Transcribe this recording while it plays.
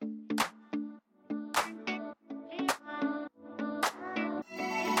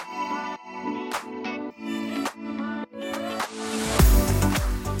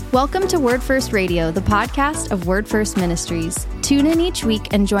Welcome to Word First Radio, the podcast of Word First Ministries. Tune in each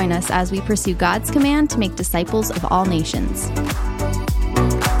week and join us as we pursue God's command to make disciples of all nations.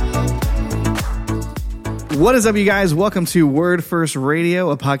 What is up, you guys? Welcome to Word First Radio,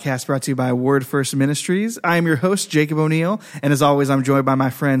 a podcast brought to you by Word First Ministries. I am your host, Jacob O'Neill, and as always, I'm joined by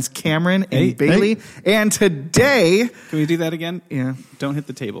my friends Cameron and Bailey. Hey. And today... Can we do that again? Yeah. Don't hit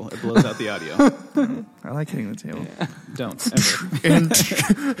the table. It blows out the audio. I like hitting the table. Yeah. Don't, ever. And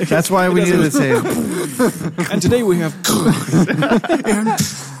that's why we needed the table. And today we have...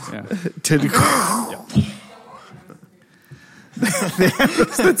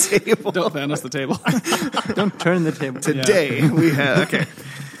 Thanos the table. Don't Thanos the table. Don't turn the table. Today we have... Okay.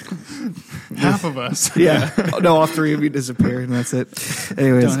 Half of us. Yeah. No, all three of you disappeared, and that's it.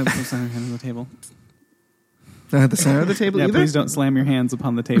 Anyways. Don't have the center hand on the table. Don't have the center of the table either? Please don't slam your hands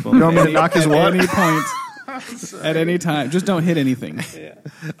upon the table. You want me to knock his what? At any point. At any time. Just don't hit anything. Yeah.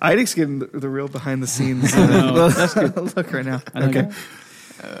 Idik's getting the real behind the scenes. No, that's good. Look right now. Okay.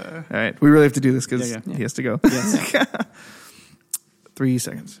 All right. We really have to do this because he has to go. Yes. 3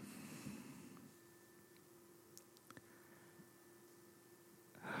 seconds.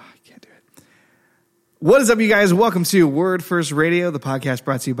 I can't do it. What is up, you guys? Welcome to Word First Radio, the podcast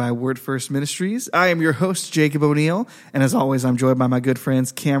brought to you by Word First Ministries. I am your host, Jacob O'Neill, and as always, I'm joined by my good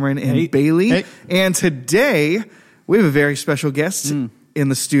friends Cameron and Bailey. Hey. And today, we have a very special guest in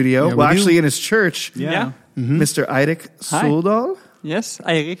the studio. Yeah, well, actually, in his church. Yeah. Mr. Eirik Soldal. Yes,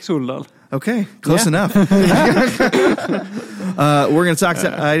 Eirik Soldal. Okay, close enough. We're going to talk to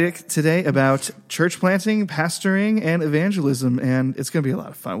Eirik today about church planting, pastoring, and evangelism, and it's going to be a lot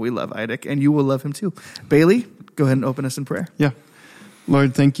of fun. We love Eirik, and you will love him too. Bailey, go ahead and open us in prayer. Yeah.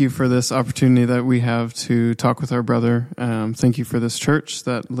 Lord, thank you for this opportunity that we have to talk with our brother. Thank you for this church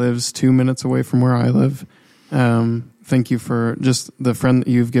that lives 2 minutes away from where I live. Thank you for just the friend that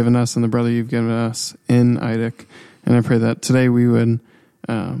you've given us and the brother you've given us in Eirik. And I pray that today we would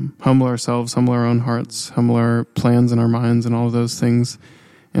humble ourselves, humble our own hearts, humble our plans and our minds and all of those things.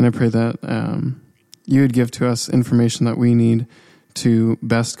 And I pray that you would give to us information that we need to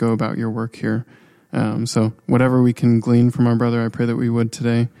best go about your work here. So whatever we can glean from our brother, I pray that we would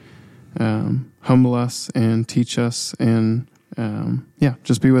today humble us and teach us and,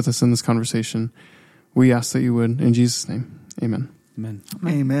 just be with us in this conversation. We ask that you would. In Jesus' name, amen. Amen.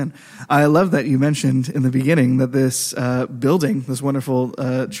 Amen. I love that you mentioned in the beginning that this building, this wonderful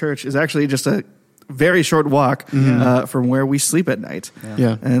church, is actually just a very short walk from where we sleep at night.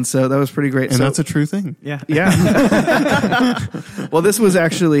 Yeah. And so that was pretty great. And that's a true thing. Yeah. Yeah. Well, this was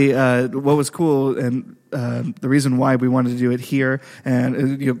actually what was cool, and the reason why we wanted to do it here.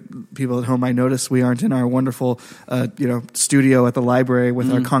 And people at home, I notice we aren't in our wonderful, studio at the library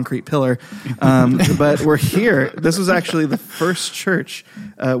with our concrete pillar, but we're here. This was actually the first church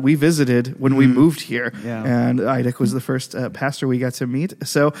we visited when we moved here, and Eirik was the first pastor we got to meet.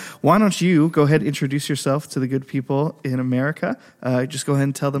 So why don't you go ahead and introduce yourself to the good people in America? Just go ahead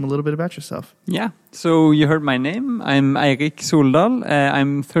and tell them a little bit about yourself. Yeah. So you heard my name. I'm Eirik Soldal.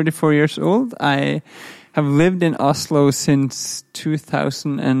 I'm 34 years old. I have lived in Oslo since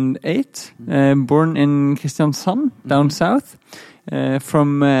 2008. Born in Kristiansand, down south,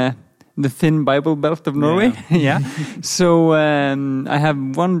 from the thin Bible Belt of Norway. Yeah. So I have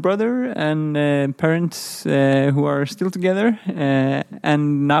one brother and parents who are still together.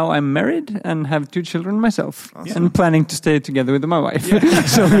 And now I'm married and have 2 children myself. Awesome. And planning to stay together with my wife. Yeah.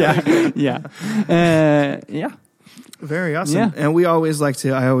 So yeah. Very awesome. Yeah. And we always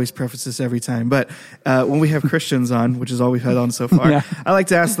I always preface this every time, but when we have Christians on, which is all we've had on so far, I like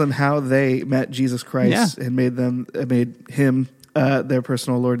to ask them how they met Jesus Christ and made him their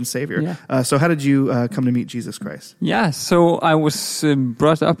personal Lord and Savior. Yeah. So how did you come to meet Jesus Christ? Yeah, so I was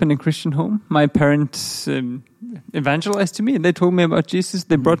brought up in a Christian home. My parents evangelized to me. They told me about Jesus.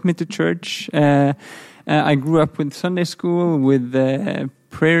 They brought me to church. I grew up with Sunday school, with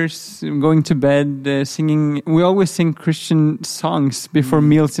prayers, going to bed, singing. We always sing Christian songs before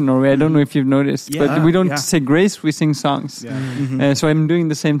meals in Norway. I don't know if you've noticed, but we don't say grace, we sing songs. Yeah. So I'm doing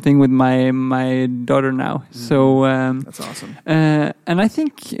the same thing with my daughter now. So that's awesome. And I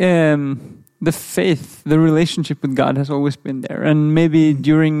think the faith, the relationship with God has always been there. And maybe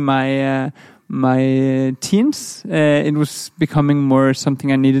during my teens, it was becoming more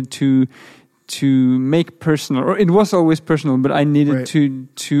something I needed to make personal, or it was always personal, but I needed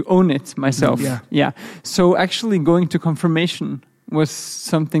to own it myself. Yeah. So actually going to confirmation was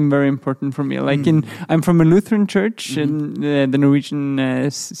something very important for me. Like I'm from a Lutheran church, and the Norwegian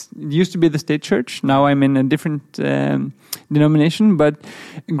used to be the state church. Now I'm in a different denomination. But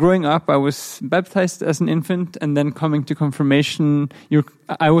growing up, I was baptized as an infant, and then coming to confirmation,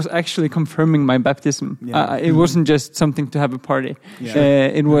 I was actually confirming my baptism. Yeah. It wasn't just something to have a party. Yeah.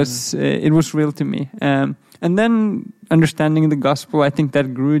 It was real to me. And then understanding the gospel, I think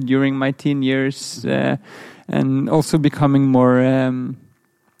that grew during my teen years, and also becoming more,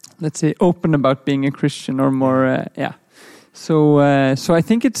 let's say, open about being a Christian, or more, So I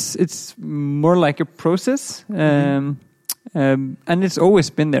think it's more like a process, and it's always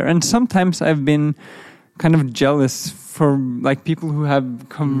been there. And sometimes I've been kind of jealous for like people who have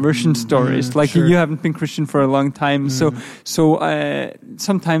conversion stories. Like you haven't been Christian for a long time, so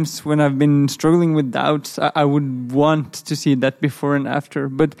sometimes when I've been struggling with doubts, I would want to see that before and after.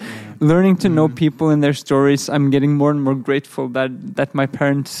 But learning to know people and their stories, I'm getting more and more grateful that my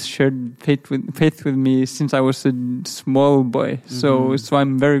parents shared faith with me since I was a small boy. So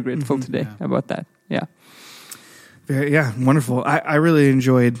I'm very grateful today about that. Yeah. Wonderful. I really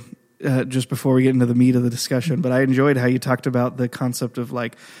enjoyed. Just before we get into the meat of the discussion, but I enjoyed how you talked about the concept of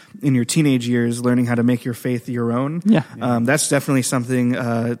like in your teenage years, learning how to make your faith your own. Yeah. That's definitely something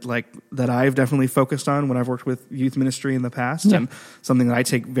like that I've definitely focused on when I've worked with youth ministry in the past, and something that I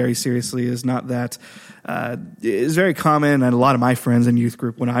take very seriously. Is not that is very common, and a lot of my friends in youth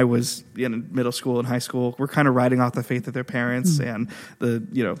group when I was in middle school and high school were kind of riding off the faith of their parents and the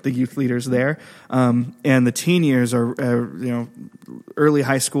youth leaders there, and the teen years are early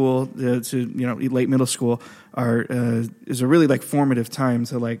high school to late middle school is a really like formative time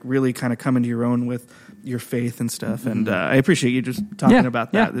to like really kind of come into your own with your faith and stuff. And I appreciate you just talking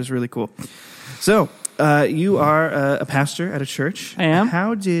about that. It's really cool. So you are a pastor at a church. I am.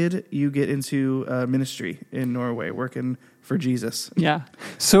 How did you get into ministry in Norway, working for Jesus? Yeah.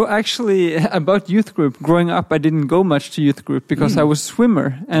 So actually, about youth group, growing up, I didn't go much to youth group because I was a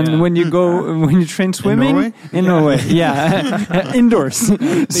swimmer. And when you train swimming in Norway, indoors.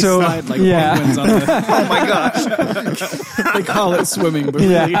 They slide like penguins on the... Oh my gosh. They call it swimming, but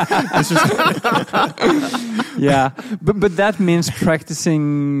really, it's just... But that means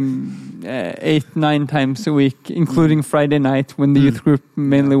practicing 8-9 times a week, including Friday night when the youth group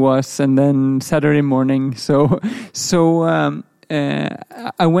mainly was, and then Saturday morning. So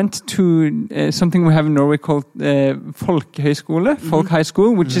I went to something we have in Norway called Folkehøyskole, Folk High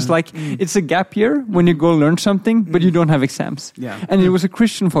School, which is like, it's a gap year when you go learn something, but you don't have exams. Yeah. And it was a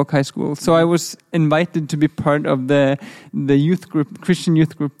Christian folk high school. So I was invited to be part of the youth group, Christian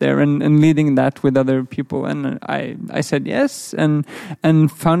youth group there, and leading that with other people. And I said yes, and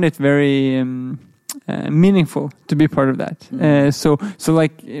found it very... meaningful to be part of that. So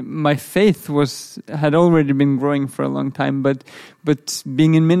like my faith had already been growing for a long time, but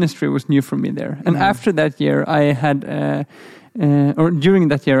being in ministry was new for me there. And after that year, I had during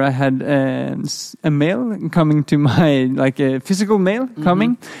that year, I had a mail coming to my, like a physical mail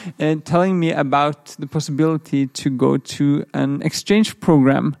coming, telling me about the possibility to go to an exchange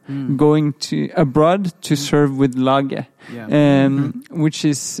program, going to abroad to serve with Lage. Which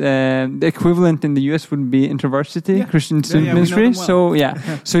is the equivalent in the US would be InterVarsity Christian Student Ministry. So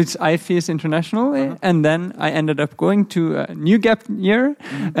so it's IFES International, and then I ended up going to a new gap year,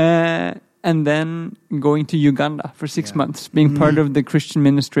 and then going to Uganda for 6 months, being part of the Christian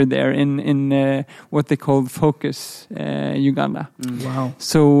ministry there in what they called Focus Uganda. Wow!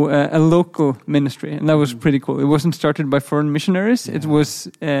 So a local ministry, and that was pretty cool. It wasn't started by foreign missionaries; it was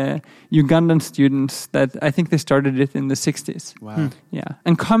Ugandan students that I think they started it in the 60s. Wow! Yeah,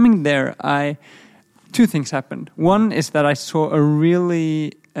 and coming there, two things happened. One is that I saw a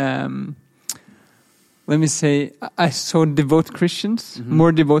really let me say, I saw devout Christians,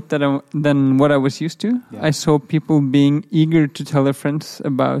 more devout than what I was used to. Yeah. I saw people being eager to tell their friends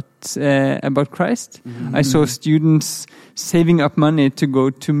about Christ. I saw students saving up money to go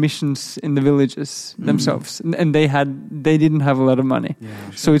to missions in the villages themselves, and they didn't have a lot of money. Yeah,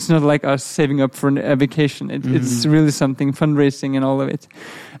 sure. So it's not like us saving up for a vacation. It's really something, fundraising and all of it.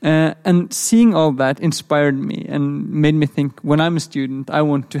 And seeing all that inspired me and made me think, when I'm a student, I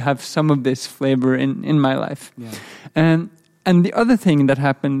want to have some of this flavor in my life. Yeah. And the other thing that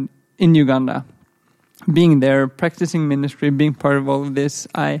happened in Uganda, being there, practicing ministry, being part of all of this,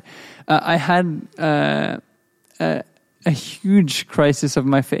 I had a huge crisis of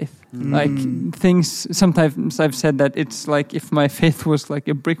my faith. Like things, sometimes I've said that it's like if my faith was like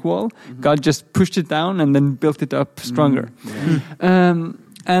a brick wall, God just pushed it down and then built it up stronger.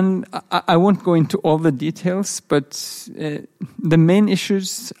 And I won't go into all the details, but the main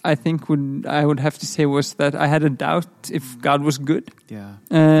issues I think I would have to say was that I had a doubt if God was good. Yeah.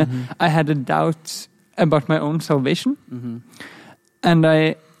 I had a doubt about my own salvation, and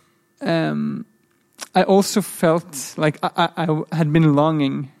I also felt like I had been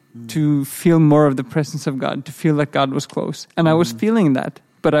longing to feel more of the presence of God, to feel that God was close, and I was feeling that.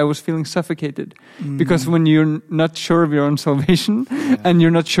 But I was feeling suffocated because when you're not sure of your own salvation and you're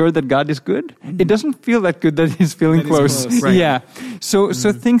not sure that God is good, it doesn't feel that good that He's feeling close. Right. Yeah. So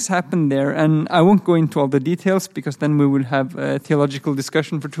things happen there, and I won't go into all the details because then we would have a theological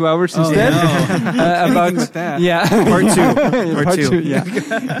discussion for 2 hours instead about with that. Yeah, Part two. Part two.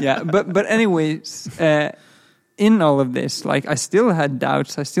 Yeah, yeah. But anyways. In all of this, like I still had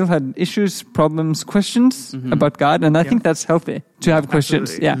doubts, I still had issues, problems, questions about God, and I think that's healthy to have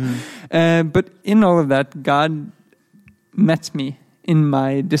questions. Absolutely. Yeah, but in all of that, God met me in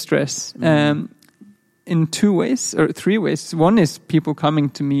my distress in 2 ways or 3 ways. One is people coming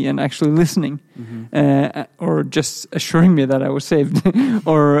to me and actually listening, or just assuring me that I was saved,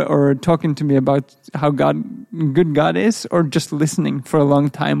 or talking to me about how good God is, or just listening for a long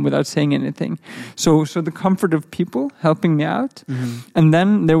time without saying anything. So the comfort of people helping me out. And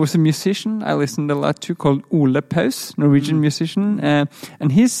then there was a musician I listened a lot to called Ole Paus, Norwegian musician, and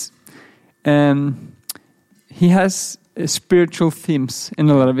he has spiritual themes in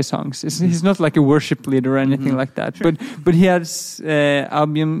a lot of his songs. He's not like a worship leader or anything like that, but he has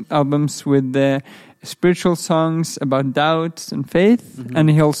albums with spiritual songs about doubts and faith, and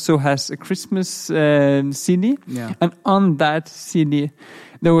he also has a Christmas CD. Yeah. And on that CD,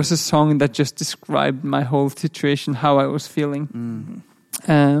 there was a song that just described my whole situation, how I was feeling.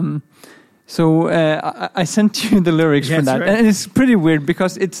 So I sent you the lyrics for that. Right. And it's pretty weird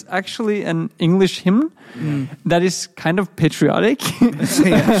because it's actually an English hymn that is kind of patriotic.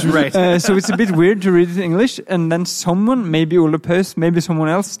 Yes, right. So it's a bit weird to read it in English. And then someone, maybe Ole Paus, maybe someone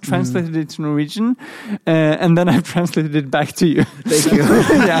else, translated it to Norwegian. And then I've translated it back to you. Thank you.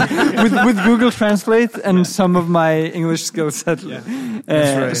 Yeah, with Google Translate and some of my English skills. That's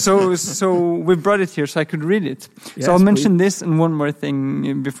right. So we brought it here so I could read it. Yes, so I'll mention this and one more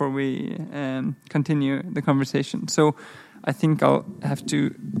thing before we continue the conversation. So I think I'll have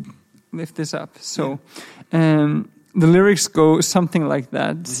to lift this up. So the lyrics go something like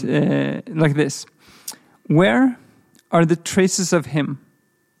that, like this. Where are the traces of him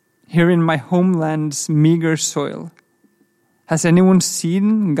here in my homeland's meager soil? Has anyone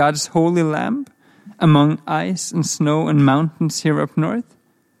seen God's holy lamb among ice and snow and mountains here up north?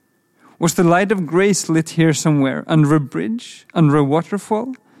 Was the light of grace lit here somewhere, under a bridge, under a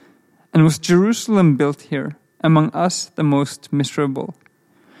waterfall? And was Jerusalem built here, among us the most miserable?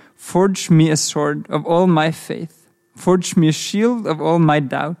 Forge me a sword of all my faith. Forge me a shield of all my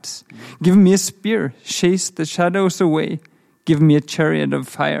doubts. Give me a spear, chase the shadows away. Give me a chariot of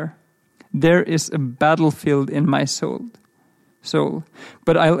fire. There is a battlefield in my soul.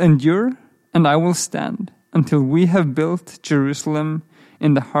 But I'll endure and I will stand until we have built Jerusalem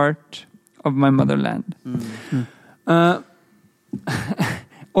in the heart of my motherland.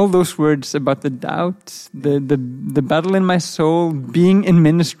 All those words about the doubt, the battle in my soul, being in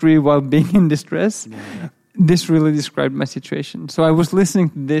ministry while being in distress, this really described my situation. So I was listening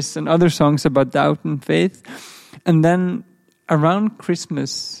to this and other songs about doubt and faith. And then around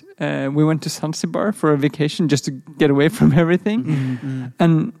Christmas, we went to Zanzibar for a vacation just to get away from everything.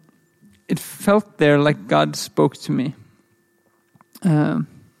 And it felt there like God spoke to me.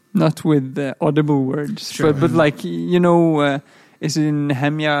 Not with audible words, but like, is in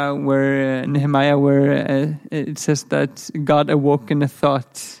Nehemiah where it says that God awoke in a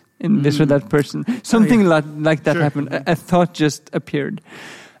thought in this or that person. Something like that happened. A thought just appeared.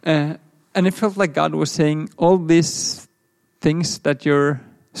 And it felt like God was saying, all these things that you're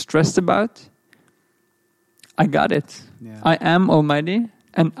stressed about, I got it. Yeah. I am Almighty,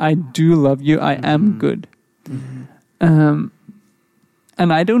 and I do love you. I am good. And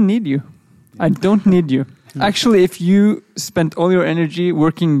I don't need you. I don't need you. Actually, if you spent all your energy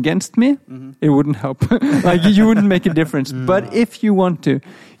working against me, it wouldn't help. Like you wouldn't make a difference. But if you want to,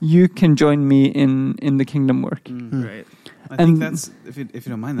 you can join me in the kingdom work. Right. I think that's, if you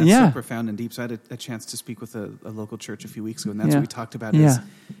don't mind, that's so profound and deep. So I had a chance to speak with a local church a few weeks ago, and that's what we talked about is,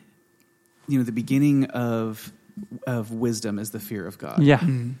 the beginning of wisdom is the fear of God. Yeah.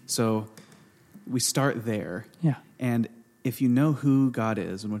 So we start there. Yeah. And if you know who God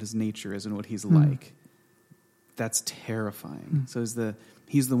is and what his nature is and what he's like, that's terrifying. So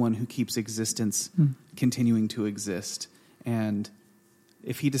he's the one who keeps existence continuing to exist. And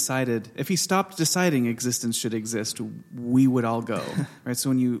if he stopped deciding existence should exist, we would all go, right? So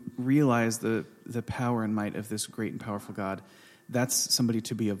when you realize the power and might of this great and powerful God, that's somebody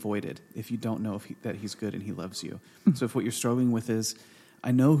to be avoided if you don't know that he's good and he loves you. So if what you're struggling with is,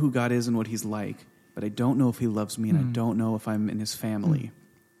 I know who God is and what he's like, but I don't know if he loves me and I don't know if I'm in his family,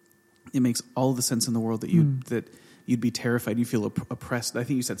 it makes all the sense in the world that you'd be terrified. You feel oppressed. I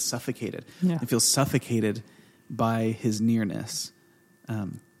think you said suffocated. Yeah. You feel suffocated by his nearness.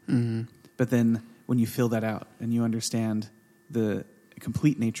 But then when you fill that out and you understand the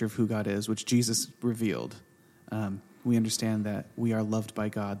complete nature of who God is, which Jesus revealed, we understand that we are loved by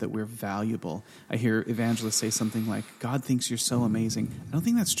God, that we're valuable. I hear evangelists say something like, God thinks you're so amazing. I don't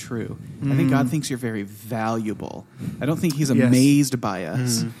think that's true. I think God thinks you're very valuable. I don't think he's amazed by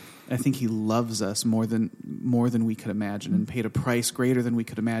us. I think he loves us more than we could imagine and paid a price greater than we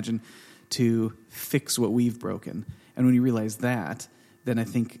could imagine to fix what we've broken. And when you realize that, then I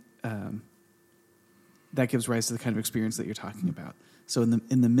think that gives rise to the kind of experience that you're talking about. So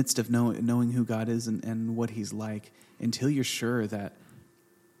in the midst of knowing who God is and what he's like, until you're sure that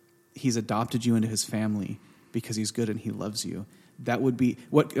he's adopted you into his family because he's good and he loves you, that would be,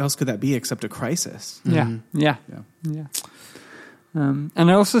 what else could that be except a crisis? Yeah. And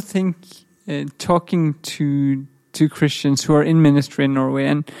I also think talking to Christians who are in ministry in Norway,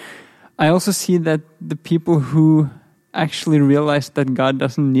 and I also see that the people who actually realize that God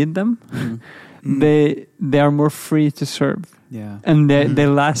doesn't need them, they are more free to serve. Yeah. And they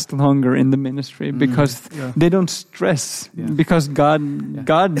last longer in the ministry because they don't stress because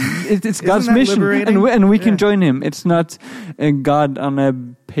it's God's mission and we can join him. It's not a God on a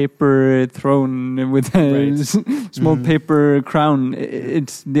paper throne with a small paper crown.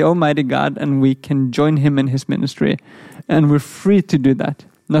 It's the Almighty God, and we can join him in his ministry, and we're free to do that.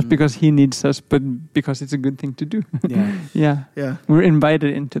 Not because he needs us, but because it's a good thing to do. Yeah. We're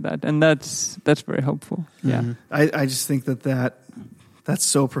invited into that, and that's very helpful. Yeah. I just think that's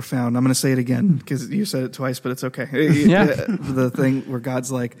so profound. I'm going to say it again because you said it twice, but it's okay. The thing where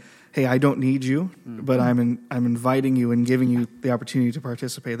God's like, "Hey, I don't need you, but I'm inviting you and giving you the opportunity to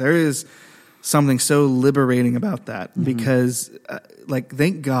participate." There is something so liberating about that because,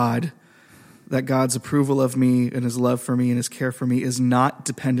 thank God that God's approval of me and his love for me and his care for me is not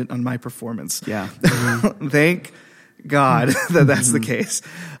dependent on my performance. Yeah. Thank God that that's the case.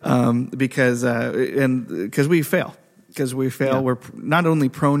 Because we fail. Because we fail. We're not only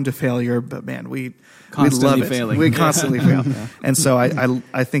prone to failure, but man, we love it. Failing. We constantly fail. And so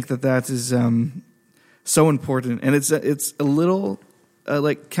I think that is so important. And it's a little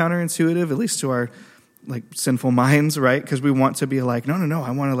counterintuitive, at least to our sinful minds, right? Because we want to be like, no, I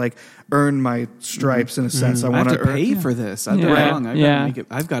want to earn my stripes in a sense. I want to pay for this. I've done wrong.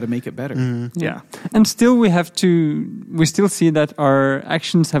 I've got to make it better. Yeah. And still we still see that our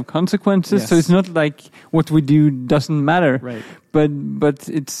actions have consequences. Yes. So it's not like what we do doesn't matter. Right. But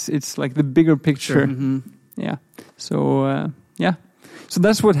it's like the bigger picture. Sure. Yeah. So So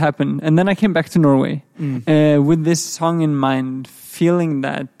that's what happened. And then I came back to Norway with this song in mind, feeling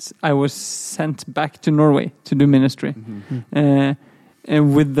that I was sent back to Norway to do ministry.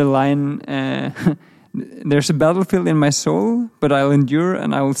 And with the line, there's a battlefield in my soul, but I'll endure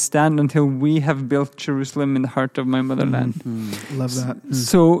and I will stand until we have built Jerusalem in the heart of my motherland. Love that.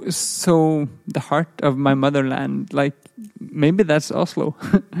 So the heart of my motherland, maybe that's Oslo.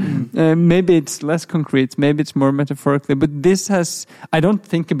 Maybe it's less concrete. Maybe it's more metaphorically. But I don't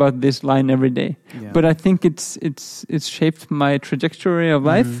think about this line every day. Yeah. But I think it's shaped my trajectory of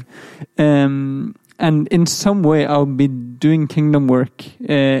life. And in some way, I'll be doing kingdom work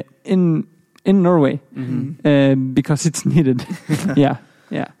in Norway because it's needed. Yeah.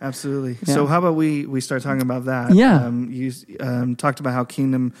 Absolutely. Yeah. So how about we start talking about that? Yeah. You talked about how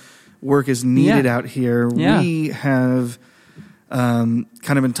kingdom work is needed out here. Yeah. We have kind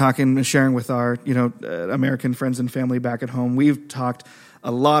of been talking and sharing with our American friends and family back at home. We've talked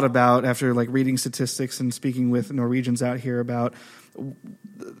a lot about, after reading statistics and speaking with Norwegians out here, about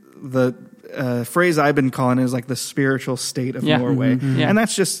the phrase I've been calling is the spiritual state of Norway. And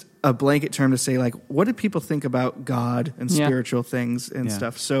that's just a blanket term to say what do people think about God and spiritual things and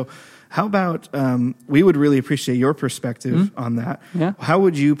stuff. So how about we would really appreciate your perspective on that. How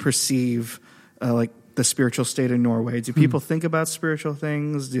would you perceive the spiritual state in Norway? Do people think about spiritual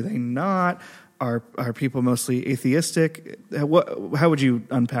things? Do they not? Are people mostly atheistic? How would you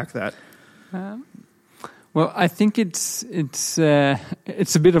unpack that? Well, I think it's a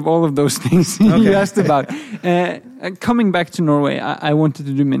bit of all of those things you asked about. Coming back to Norway, I wanted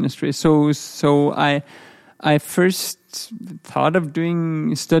to do ministry, so I first thought of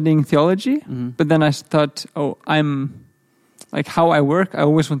studying theology, but then I thought, like how I work, I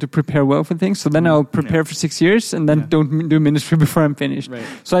always want to prepare well for things. So then I'll prepare for 6 years and then don't do ministry before I'm finished. Right.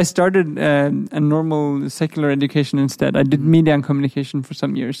 So I started a normal secular education instead. I did media and communication for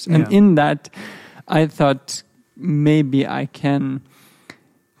some years. And in that, I thought maybe I can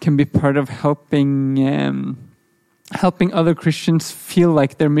be part of helping other Christians feel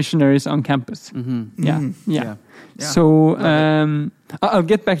like they're missionaries on campus. Mm-hmm. Yeah. So I'll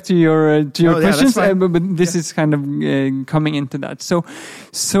get back to your questions, but this is kind of coming into that.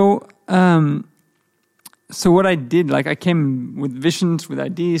 So what I did, like I came with visions, with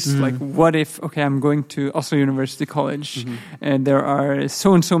ideas, like what if, I'm going to Oslo University College, and there are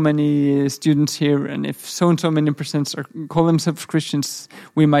so and so many students here, and if so and so many percent call themselves Christians,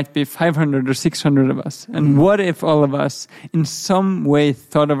 we might be 500 or 600 of us. And what if all of us in some way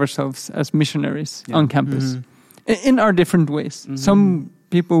thought of ourselves as missionaries on campus, in our different ways? Some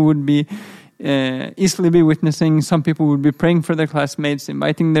people would be easily be witnessing. Some people would be praying for their classmates,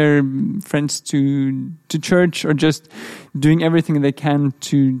 inviting their friends to church, or just doing everything they can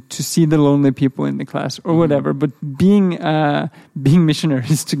to see the lonely people in the class or whatever. But being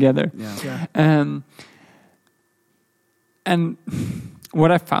missionaries together. And what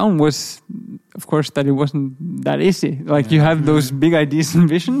I found was, of course, that it wasn't that easy. Like you have those big ideas and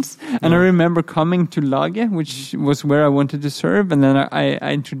visions. And I remember coming to Lage, which was where I wanted to serve. And then I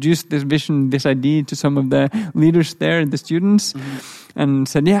introduced this vision, this idea to some of the leaders there, the students, and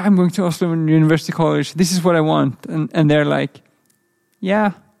said, I'm going to Oslo University College. This is what I want. And they're like,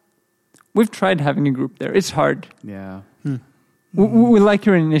 we've tried having a group there. It's hard. Yeah. We like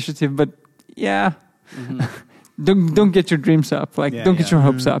your initiative, but Don't get your dreams up. Don't get your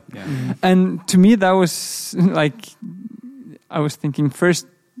hopes up. Yeah. And to me, that was like, I was thinking first,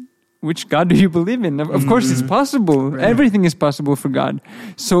 which God do you believe in? Of course, it's possible. Right. Everything is possible for God.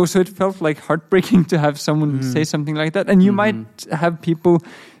 So it felt like heartbreaking to have someone say something like that. And you might have people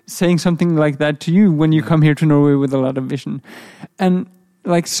saying something like that to you when you come here to Norway with a lot of vision. And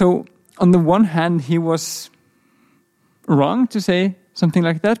so on the one hand, he was wrong to say something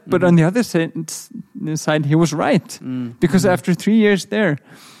like that, but on the other side, he was right. Because after 3 years there,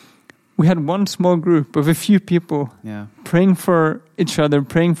 we had one small group of a few people praying for each other,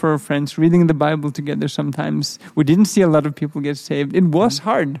 praying for our friends, reading the Bible together sometimes. We didn't see a lot of people get saved. It was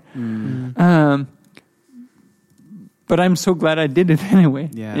hard. But I'm so glad I did it anyway.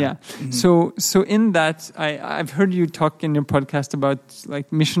 Yeah. So in that, I've heard you talk in your podcast about like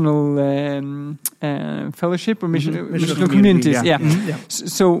missional fellowship or missional communities.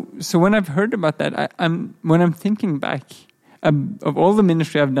 So when I've heard about that, when I'm thinking back of all the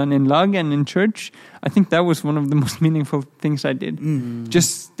ministry I've done in Lage and in church, I think that was one of the most meaningful things I did.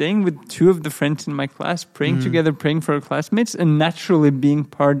 Just staying with two of the friends in my class, praying together, praying for our classmates, and naturally being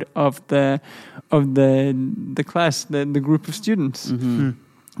part of the class, the group of students.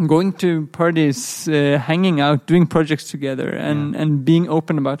 Going to parties, hanging out, doing projects together, and being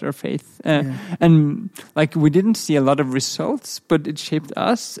open about our faith. And like we didn't see a lot of results, but it shaped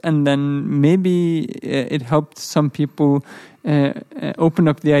us, and then maybe it helped some people open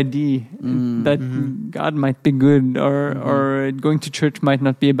up the idea that God might be good, or going to church might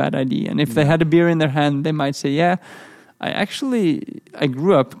not be a bad idea. And if they had a beer in their hand, they might say, I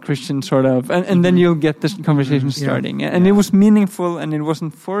grew up Christian, sort of. And then you'll get this conversation starting. And it was meaningful, and it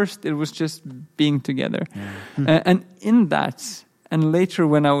wasn't forced. It was just being together. And in that, and later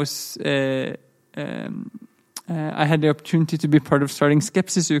when I was... I had the opportunity to be part of starting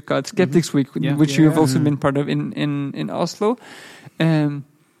Skepsisuka at Skeptics Week, which you have also been part of in Oslo. In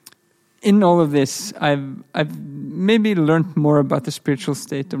all of this, I've maybe learned more about the spiritual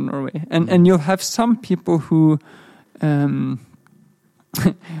state of Norway. And you'll have some people who...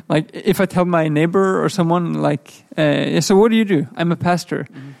 like if I tell my neighbor or someone so what do you do? I'm a pastor.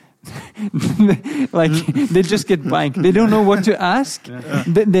 They just get blank. They don't know what to ask.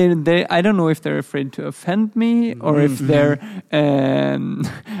 They I don't know if they're afraid to offend me, or if they're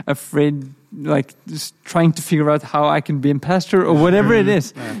afraid, just trying to figure out how I can be a pastor or whatever it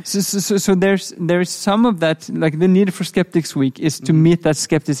is. So there's some of that, like the need for Skeptics Week is to meet that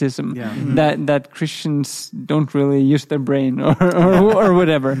skepticism that Christians don't really use their brain or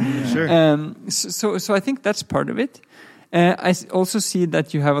whatever. So I think that's part of it. I also see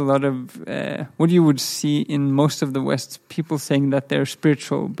that you have a lot of what you would see in most of the West, people saying that they're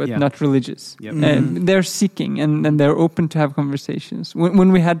spiritual but not religious. They're seeking and they're open to have conversations.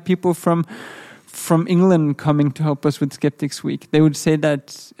 When we had people from England coming to help us with Skeptics Week, they would say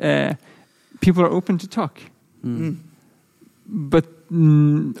that people are open to talk. But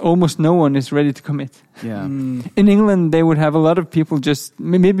almost no one is ready to commit. Yeah. In England, they would have a lot of people just,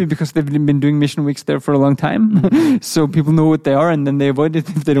 maybe because they've been doing mission weeks there for a long time, so people know what they are, and then they avoid it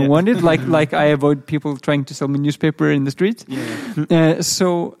if they don't want it. Like I avoid people trying to sell me newspaper in the street. Yeah.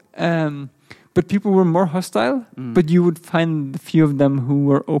 But people were more hostile, but you would find a few of them who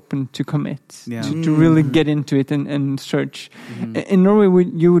were open to commit, to really get into it and search. In Norway,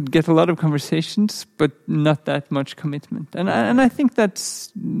 you would get a lot of conversations, but not that much commitment. And I think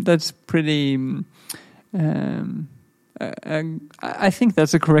that's pretty... I think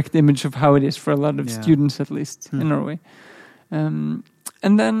that's a correct image of how it is for a lot of students, at least, in Norway. And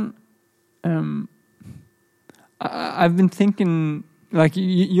then I've been thinking... Like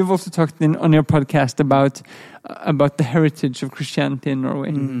you've also talked on your podcast about the heritage of Christianity in Norway,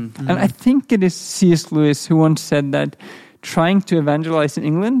 and I think it is C.S. Lewis who once said that trying to evangelize in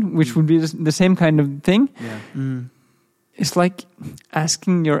England, which would be the same kind of thing, it's like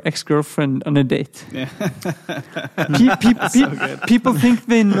asking your ex-girlfriend on a date. Yeah. People think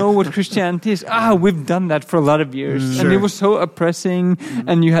they know what Christianity is. We've done that for a lot of years. And it was so oppressing,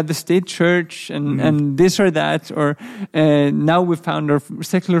 and you had the state church, and this or that, or now we found our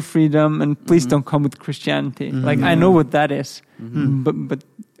secular freedom, and please don't come with Christianity. Like, I know what that is. But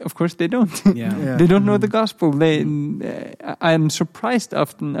of course they don't. They don't know the gospel. I'm surprised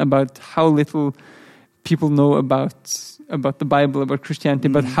often about how little people know about the Bible, about Christianity,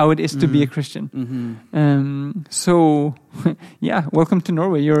 about how it is to be a Christian. So, welcome to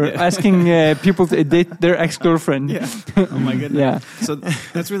Norway. You're asking people to date their ex-girlfriend. Oh my goodness. Yeah. So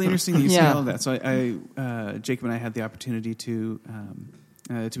that's really interesting that you say all of that. So Jacob and I had the opportunity to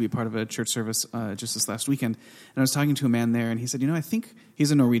be a part of a church service just this last weekend, and I was talking to a man there, and he said, I think he's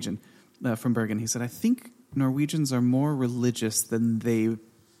a Norwegian from Bergen. He said, I think Norwegians are more religious than they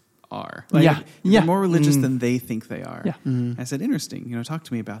are. They're more religious than they think they are. I said, interesting. Talk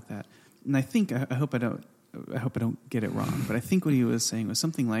to me about that. And I think I hope I don't get it wrong, but I think what he was saying was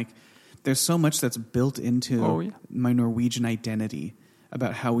something like, there's so much that's built into my Norwegian identity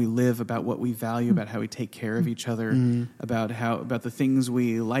about how we live, about what we value, about how we take care of each other, about the things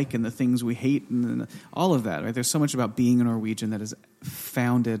we like and the things we hate, and all of that. Right? There's so much about being a Norwegian that is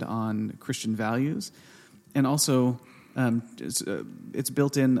founded on Christian values, and also. It's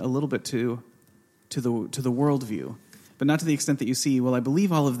built in a little bit to the worldview, but not to the extent that you see. Well, I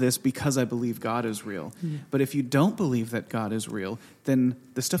believe all of this because I believe God is real. But if you don't believe that God is real, then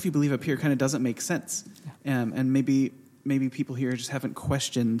the stuff you believe up here kind of doesn't make sense. And maybe people here just haven't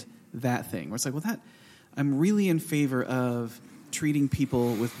questioned that thing. Where it's like, I'm really in favor of treating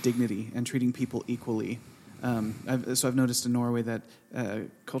people with dignity and treating people equally. I've noticed in Norway that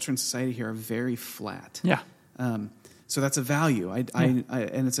culture and society here are very flat. So that's a value. I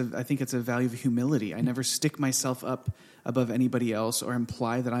think it's a value of humility. I never stick myself up above anybody else or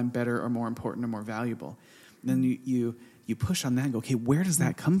imply that I'm better or more important or more valuable. Then you push on that and go, okay, where does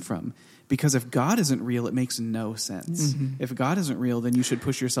that come from? Because if God isn't real, it makes no sense. If God isn't real, then you should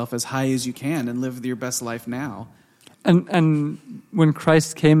push yourself as high as you can and live your best life now. And when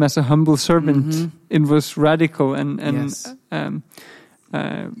Christ came as a humble servant, it was radical and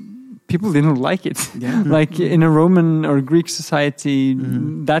people didn't like it. Like in a Roman or Greek society,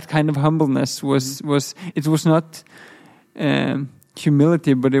 that kind of humbleness was not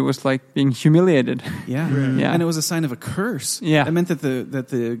humility, but it was like being humiliated. And it was a sign of a curse. It meant that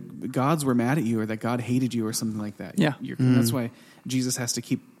the gods were mad at you, or that God hated you, or something like that. That's why Jesus has to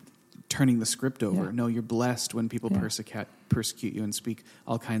keep turning the script over. No, you're blessed when people persecute you and speak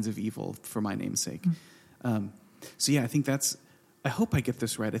all kinds of evil for my name's sake. I think that's. I hope I get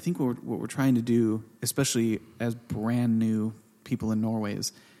this right. I think what we're trying to do, especially as brand new people in Norway,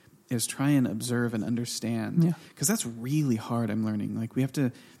 is try and observe and understand. Because that's really hard, I'm learning. Like, we have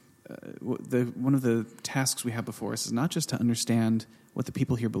to... one of the tasks we have before us is not just to understand what the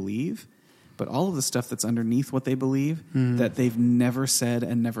people here believe, but all of the stuff that's underneath what they believe that they've never said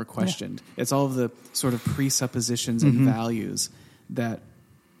and never questioned. It's all of the sort of presuppositions and values that...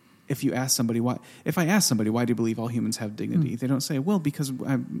 If I ask somebody why do you believe all humans have dignity, they don't say, well, because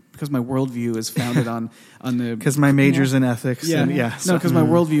my worldview is founded on the because my major's in ethics. Because my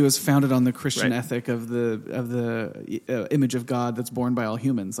worldview is founded on the Christian ethic of the image of God that's born by all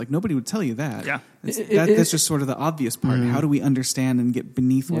humans. Like, nobody would tell you that. That's just sort of the obvious part. How do we understand and get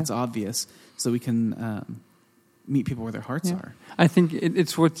beneath what's obvious so we can meet people where their hearts are? I think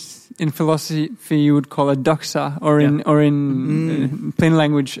it's what in philosophy you would call a doxa, or in plain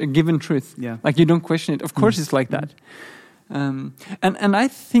language, a given truth. Like, you don't question it. Of course it's like that. And I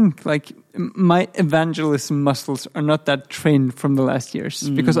think like my evangelism muscles are not that trained from the last years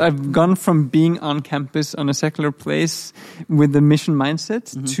because I've gone from being on campus on a secular place with the mission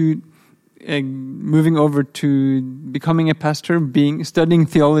mindset to moving over to becoming a pastor, studying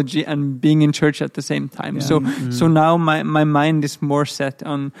theology and being in church at the same time. So now my mind is more set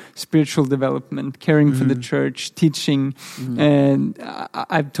on spiritual development, caring for the church, teaching. And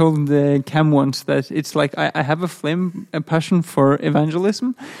I've told the Cam once that it's like I have a passion for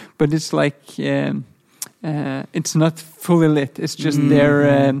evangelism, but it's like it's not fully lit. It's just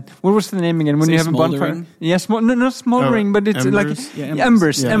there. What was the name again? When you have a bonfire? Yes, not smoldering, but it's embers? like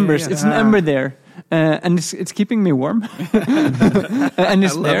embers. Embers. It's an ember there, and it's keeping me warm, and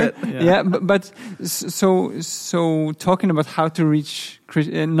it's there. But so talking about how to reach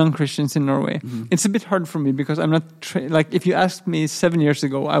non-Christians in Norway, it's a bit hard for me because I'm not like if you asked me 7 years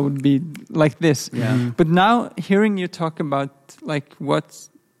ago, I would be like this. But now hearing you talk about like what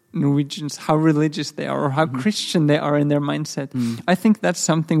Norwegians, how religious they are or how Christian they are in their mindset. I think that's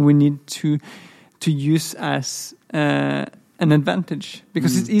something we need to use as an advantage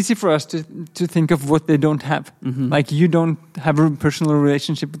because it's easy for us to think of what they don't have. Like you don't have a personal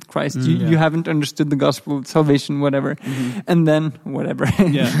relationship with Christ. You haven't understood the gospel, salvation, whatever. And then whatever.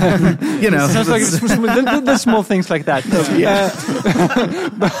 You know, sounds like the small things like that.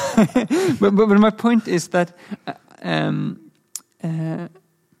 But my point is that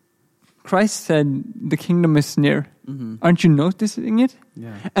Christ said, the kingdom is near. Aren't you noticing it?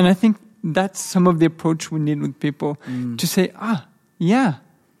 Yeah. And I think that's some of the approach we need with people to say,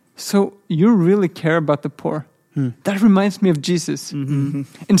 so you really care about the poor. That reminds me of Jesus.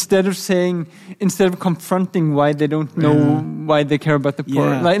 Instead of confronting why they don't know why they care about the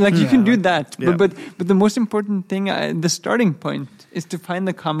poor. Like you can do that. But the most important thing, the starting point is to find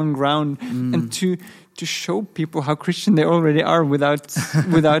the common ground and to show people how Christian they already are without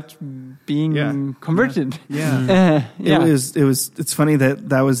being converted. It's funny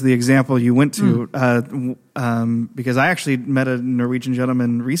that was the example you went to because I actually met a Norwegian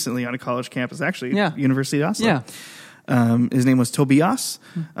gentleman recently on a college campus, actually University of Oslo. His name was Tobias.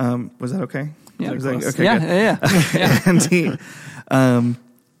 Was that okay? Yeah. Okay.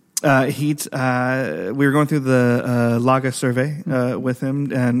 And we were going through the Laga survey with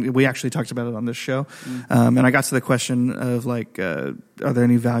him, and we actually talked about it on this show. And I got to the question of like, are there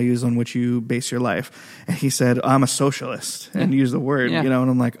any values on which you base your life? And he said, I'm a socialist, and used the word, you know. And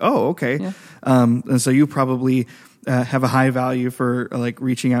I'm like, oh, okay. And so you probably have a high value for like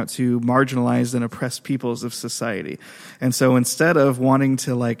reaching out to marginalized and oppressed peoples of society. And so instead of wanting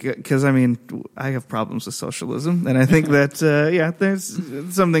to like, because I mean, I have problems with socialism, and I think that there's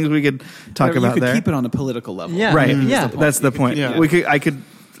some things we could talk about there. Keep it on a political level, right? That's the point. I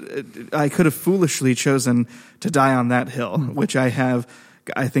could have foolishly chosen to die on that hill, which I have.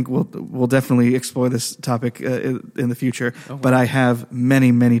 I think we'll definitely explore this topic in the future. But I have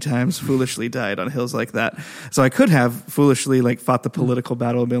many, many times foolishly died on hills like that. So I could have foolishly like fought the political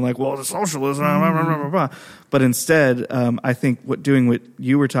battle and been like, "Well, the socialism," blah, blah, blah, blah. But instead, I think what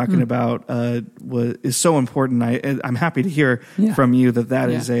you were talking about is so important. I'm happy to hear from you that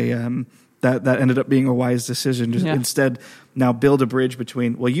is a that ended up being a wise decision. Just instead, now build a bridge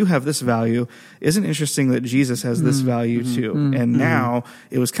between, well, you have this value. Isn't it interesting that Jesus has this value too? And now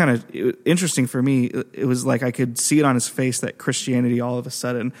it was kind of interesting for me. It was like I could see it on his face that Christianity all of a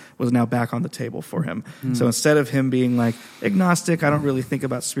sudden was now back on the table for him. So instead of him being like agnostic, I don't really think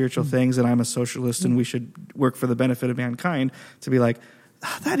about spiritual things, and I'm a socialist and we should work for the benefit of mankind, to be like,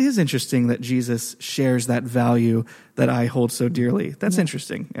 that is interesting that Jesus shares that value that I hold so dearly. That's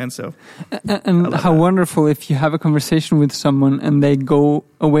interesting. And so, and how wonderful if you have a conversation with someone and they go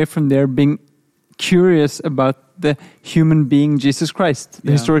away from there being curious about the human being Jesus Christ,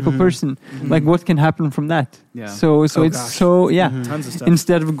 the historical person. Like what can happen from that? So tons of stuff.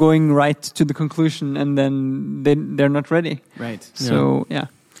 Instead of going right to the conclusion and then they're not ready. Right. So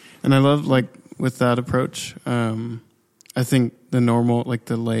And I love like with that approach. I think the normal, like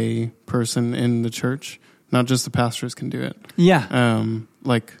the lay person in the church, not just the pastors can do it.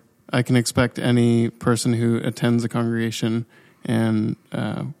 Like I can expect any person who attends a congregation and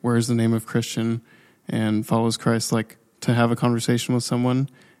wears the name of Christian and follows Christ, like to have a conversation with someone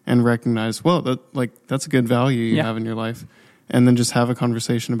and recognize, well, that's a good value you have in your life. And then just have a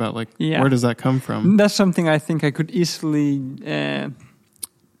conversation about like, where does that come from? That's something I think I could easily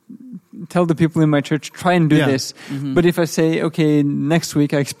tell the people in my church, try and do this. But if I say, okay, next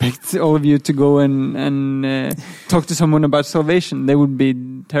week I expect all of you to go and talk to someone about salvation, they would be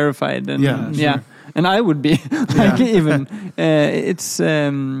terrified. And and I would be. Like even it's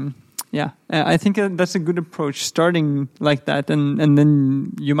I think that's a good approach, starting like that, and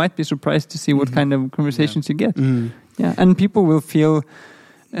then you might be surprised to see what kind of conversations you get. And people will feel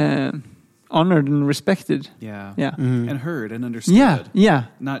honored and respected. And heard and understood.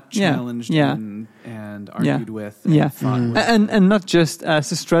 Not challenged and argued with and fought with. And not just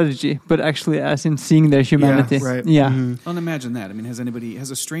as a strategy, but actually as in seeing their humanity. Right. Well, imagine that. I mean,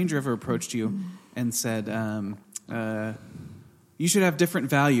 has a stranger ever approached you and said, you should have different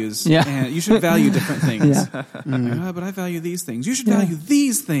values and you should value different things. But I value these things. You should value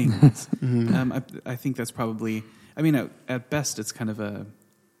these things. I think that's probably, I mean, at best it's kind of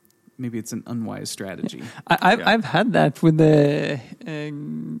maybe it's an unwise strategy. I've had that with the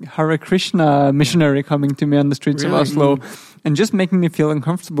Hare Krishna missionary coming to me on the streets of Oslo and just making me feel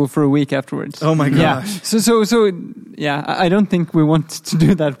uncomfortable for a week afterwards. Oh my gosh. So I don't think we want to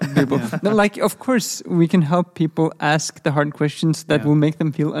do that with people. Like, of course, we can help people ask the hard questions that will make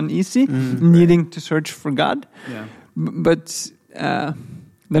them feel uneasy, needing to search for God. But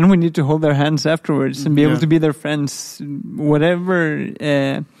then we need to hold their hands afterwards and be able to be their friends,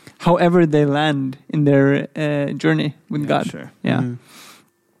 whatever, however they land in their journey with God. Sure.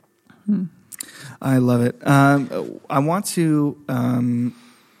 I love it. I want to,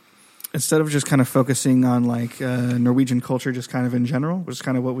 instead of just kind of focusing on like Norwegian culture, just kind of in general, which is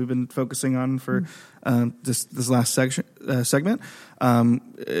kind of what we've been focusing on for this last segment.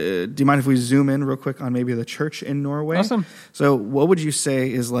 Do you mind if we zoom in real quick on maybe the church in Norway? Awesome. So what would you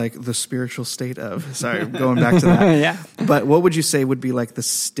say is like the spiritual state of, sorry, going back to that. But what would you say would be like the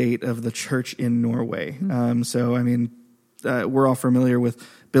state of the church in Norway? So, I mean, we're all familiar with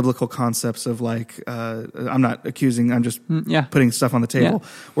biblical concepts of like, I'm not accusing, I'm just putting stuff on the table.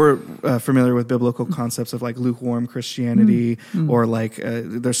 We're familiar with biblical concepts of like lukewarm Christianity or like,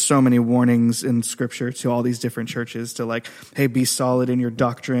 there's so many warnings in scripture to all these different churches to like, hey, be solid in your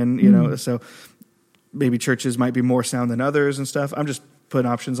doctrine, you know, so maybe churches might be more sound than others and stuff. I'm just putting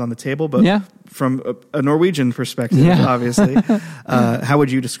options on the table, but from a Norwegian perspective, obviously, how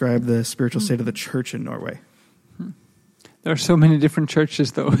would you describe the spiritual state of the church in Norway? There are so many different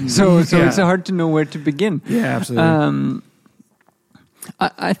churches, though, so it's hard to know where to begin. Yeah, absolutely.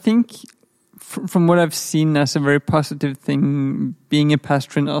 I think from what I've seen as a very positive thing, being a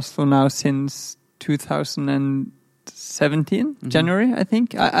pastor in Oslo now since 2017, January, I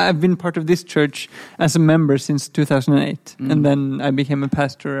think. I've been part of this church as a member since 2008, and then I became a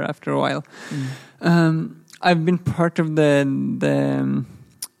pastor after a while. I've been part of the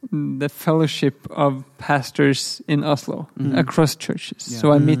fellowship of pastors in Oslo across churches.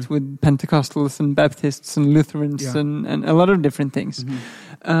 So I meet with Pentecostals and Baptists and Lutherans and a lot of different things.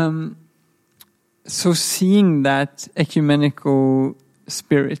 So seeing that ecumenical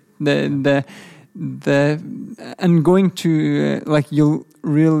spirit, the and going to like you'll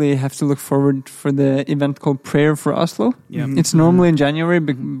really have to look forward for the event called Prayer for Oslo. It's normally in January,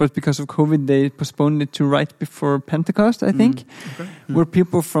 but because of COVID, they postponed it to right before Pentecost, I think, where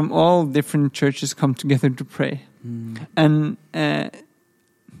people from all different churches come together to pray. And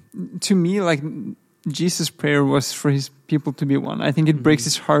to me, like Jesus' prayer was for his people to be one. I think it breaks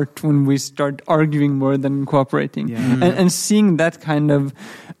his heart when we start arguing more than cooperating. And seeing that kind of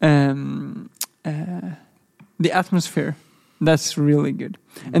the atmosphere, that's really good.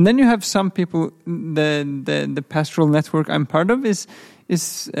 And then you have some people, the pastoral network I'm part of is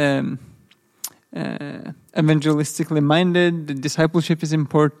evangelistically minded. The discipleship is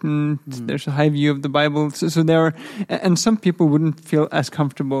important. There's a high view of the Bible. So there are, and some people wouldn't feel as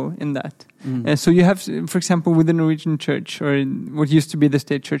comfortable in that. So you have, for example, with the Norwegian church, or what used to be the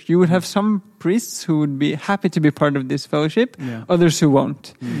state church, you would have some priests who would be happy to be part of this fellowship, others who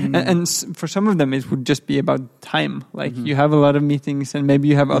won't. And for some of them, it would just be about time. Like you have a lot of meetings, and maybe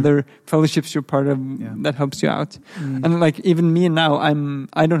you have other fellowships you're part of that helps you out. And like even me now,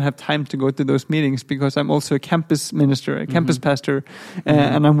 I don't have time to go to those meetings because I'm also a campus minister, a campus pastor,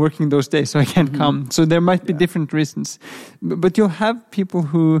 and I'm working those days, so I can't come. So there might be different reasons, but you'll have people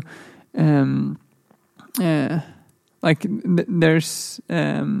who. Like there's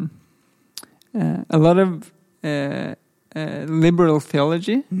a lot of liberal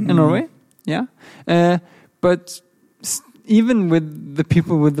theology in Norway, but even with the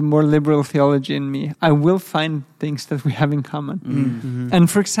people with the more liberal theology in me, I will find things that we have in common.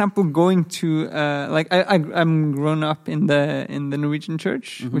 And for example, going to like I'm grown up in the Norwegian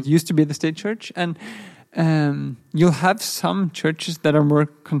church, which used to be the state church, and you'll have some churches that are more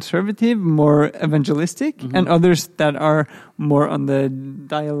conservative, more evangelistic, and others that are more on the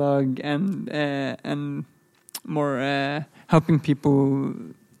dialogue and more helping people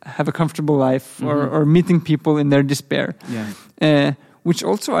have a comfortable life or meeting people in their despair. which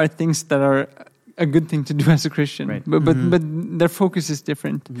also are things that are a good thing to do as a Christian, right. but their focus is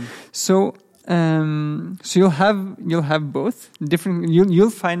different. So you'll have both different. You'll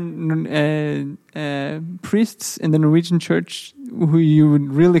find priests in the Norwegian church who you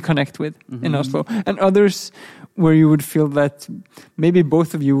would really connect with in Oslo, and others where you would feel that maybe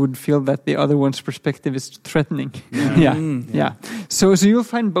both of you would feel that the other one's perspective is threatening. Yeah. So you'll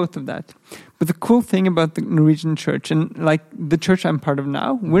find both of that. But the cool thing about the Norwegian church, and like the church I'm part of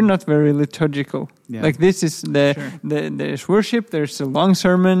now, we're not very liturgical. Yeah. Like this is there's worship, there's a long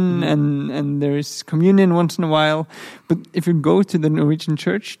sermon, and there's communion once in a while. But if you go to the Norwegian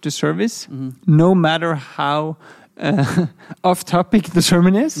church to service, no matter how off topic the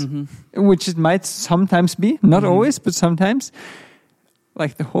sermon is, which it might sometimes be, not always, but sometimes,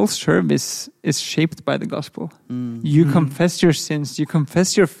 like the whole service is shaped by the gospel. You confess your sins, you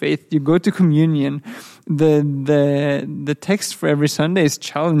confess your faith, you go to communion. The text for every Sunday is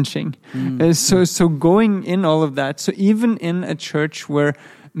challenging. So going in all of that, so even in a church where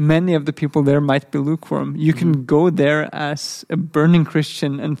many of the people there might be lukewarm, you can go there as a burning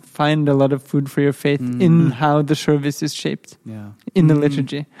Christian and find a lot of food for your faith in how the service is shaped in the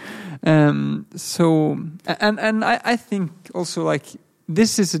liturgy. So I think also like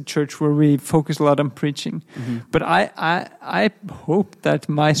this is a church where we focus a lot on preaching, but I hope that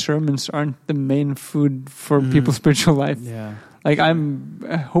my sermons aren't the main food for people's spiritual life. Yeah, like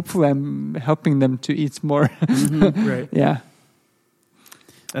hopefully I'm helping them to eat more. Right. Yeah.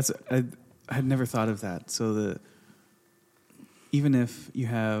 I had never thought of that. So even if you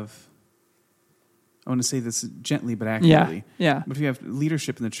have, I want to say this gently but accurately. Yeah. But if you have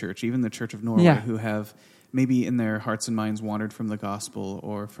leadership in the church, even the Church of Norway, who have maybe in their hearts and minds wandered from the gospel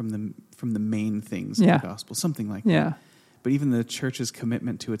or from the main things of the gospel, something like that. But even the church's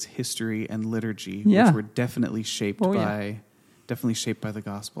commitment to its history and liturgy, which were definitely shaped by the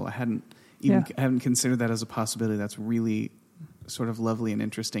gospel. I hadn't considered that as a possibility. That's really sort of lovely and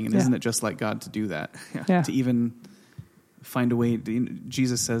interesting. And isn't it just like God to do that? To even find a way.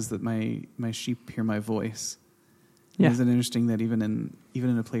 Jesus says that my sheep hear my voice. Isn't it interesting that even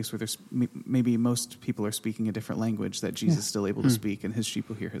in a place where there's maybe most people are speaking a different language, that Jesus is still able to speak and his sheep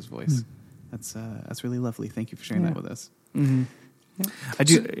will hear his voice. That's really lovely. Thank you for sharing that with us. I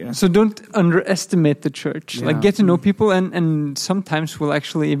do. So don't underestimate the church. Like get to know people, and sometimes we'll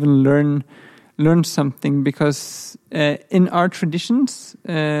actually even learn something, because in our traditions,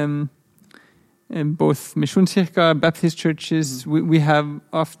 in both Misjonskirka, Baptist churches, we have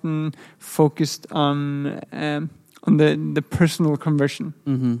often focused on the personal conversion.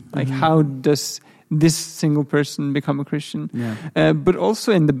 Like how does this single person become a Christian? But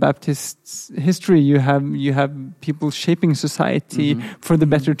also in the Baptist history, you have people shaping society for the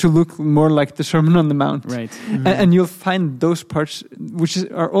better, to look more like the Sermon on the Mount. Right. And you'll find those parts which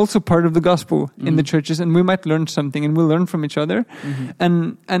are also part of the gospel in the churches, and we might learn something, and we'll learn from each other.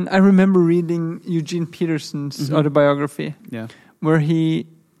 And I remember reading Eugene Peterson's autobiography, where he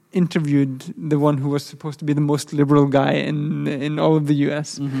interviewed the one who was supposed to be the most liberal guy in all of the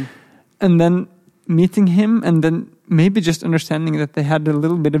US. And then meeting him, and then maybe just understanding that they had a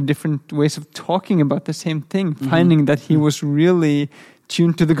little bit of different ways of talking about the same thing, finding that he was really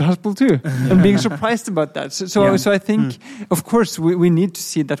tuned to the gospel too, and being surprised about that. So I think, of course, we need to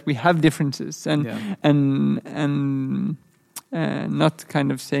see that we have differences, and not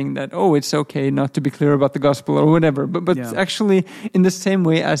kind of saying that, oh, it's okay not to be clear about the gospel or whatever, but actually in the same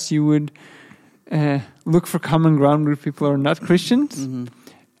way as you would look for common ground with people who are not Christians,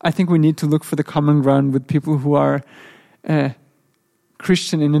 I think we need to look for the common ground with people who are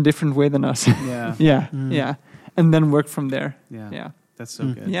Christian in a different way than us. And then work from there. That's so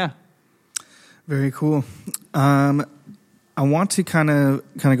good. Very cool. I want to kind of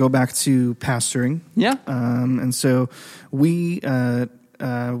go back to pastoring. And so we've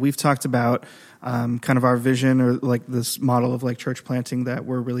talked about kind of our vision, or like this model of like church planting that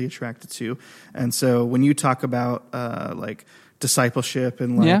we're really attracted to. And so when you talk about like discipleship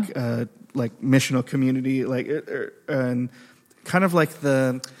and like missional community, like and kind of like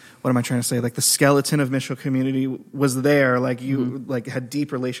what am I trying to say? Like the skeleton of missional community was there. Like you like had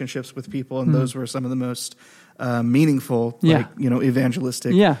deep relationships with people, and those were some of the most meaningful, like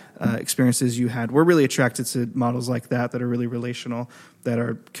evangelistic experiences you had. We're really attracted to models like that are really relational, that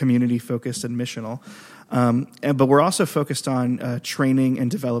are community focused and missional. But we're also focused on training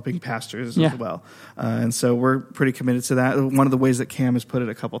and developing pastors as well. And so we're pretty committed to that. One of the ways that Cam has put it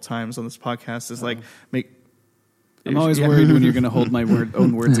a couple times on this podcast is I'm always worried when you're going to hold my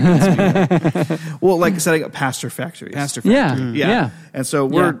own words against me. Well, like setting up pastor factories. Yeah. And so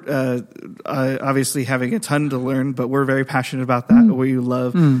we're obviously having a ton to learn, but we're very passionate about that. We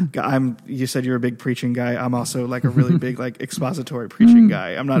love. You said you're a big preaching guy. I'm also like a really big like expository preaching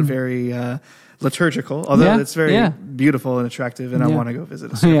guy. I'm not very liturgical, although it's very beautiful and attractive, and I want to go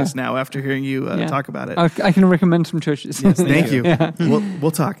visit a service now after hearing you talk about it. I can recommend some churches. Yes, thank you. Yeah. We'll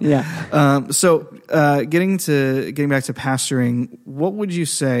talk. Yeah. So getting back to pastoring, what would you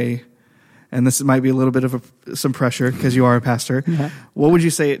say? And this might be a little bit of some pressure because you are a pastor. Yeah. What would you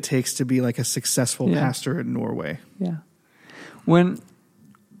say it takes to be like a successful pastor in Norway? Yeah. When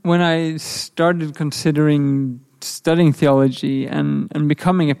I started considering studying theology and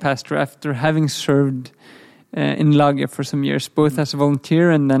becoming a pastor after having served in Lage for some years, both as a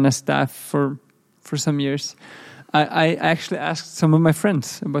volunteer and then as staff for some years, I actually asked some of my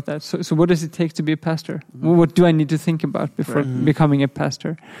friends about that. So what does it take to be a pastor? Well, what do I need to think about before becoming a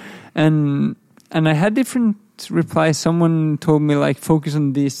pastor? And I had different replies. Someone told me like focus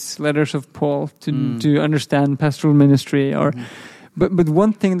on these letters of Paul to understand pastoral ministry. But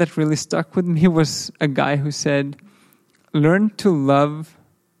one thing that really stuck with me was a guy who said, learn to love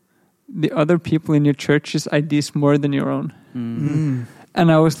the other people in your church's ideas more than your own. And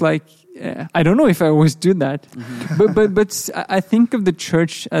I was like, I don't know if I always do that, but I think of the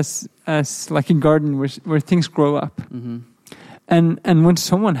church as like a garden where things grow up. And when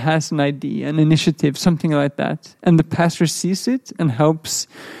someone has an idea, an initiative, something like that, and the pastor sees it and helps,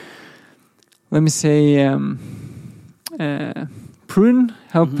 let me say, prune,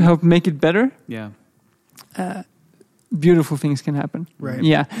 help make it better. Yeah. Beautiful things can happen. Right.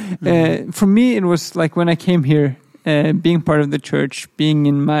 Yeah. For me, it was like when I came here, being part of the church, being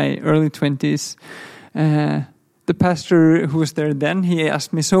in my early 20s, the pastor who was there then, he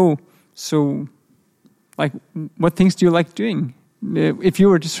asked me, so like, what things do you like doing? If you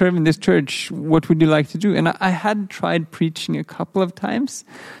were to serve in this church, what would you like to do? And I had tried preaching a couple of times.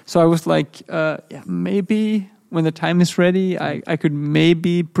 So I was like, maybe when the time is ready, I could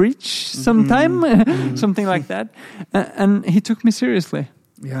maybe preach sometime, something like that. And he took me seriously.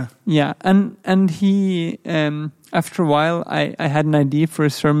 Yeah. Yeah. And he, after a while, I had an idea for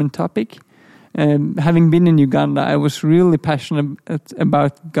a sermon topic. Having been in Uganda, I was really passionate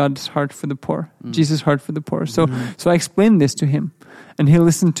about God's heart for the poor, Jesus' heart for the poor. So I explained this to him, and he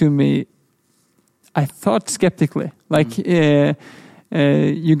listened to me, I thought skeptically. Like,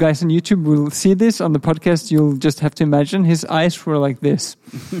 you guys on YouTube will see this. On the podcast, you'll just have to imagine his eyes were like this.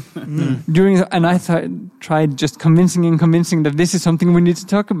 And I tried just convincing that this is something we need to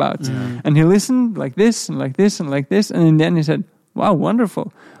talk about. And he listened like this and like this and like this. And in the end he said, wow,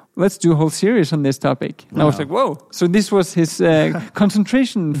 wonderful. Let's do a whole series on this topic. And I was like, whoa. So this was his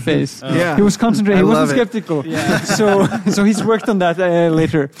concentration phase. He was concentrating. He wasn't skeptical. So he's worked on that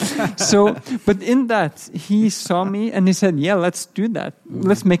later. But in that, he saw me and he said, yeah, let's do that.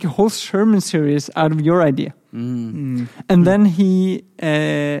 Let's make a whole sermon series out of your idea. And then he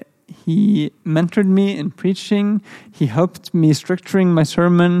mentored me in preaching. He helped me structuring my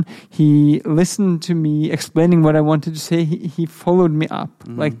sermon. He listened to me explaining what I wanted to say. He followed me up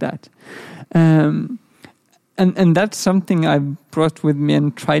like that. And that's something I've brought with me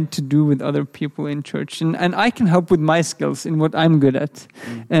and tried to do with other people in church. And I can help with my skills in what I'm good at.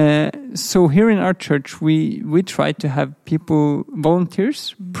 So here in our church, we try to have people,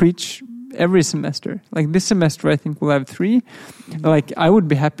 volunteers, preach every semester. Like this semester, I think we'll have 3. Like I would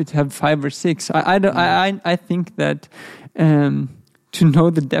be happy to have 5 or 6. I think that to know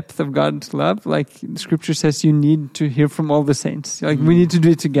the depth of God's love, like the scripture says, you need to hear from all the saints. Like we need to do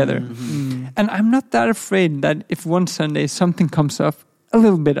it together. And I'm not that afraid that if one Sunday something comes off a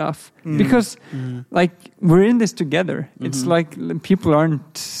little bit off, because like we're in this together. It's like people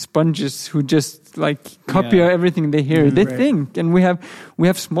aren't sponges who just like copy everything they hear. They think, and we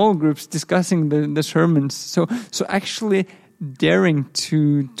have small groups discussing the sermons. So actually daring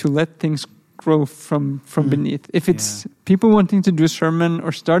to let things grow from beneath. If it's people wanting to do a sermon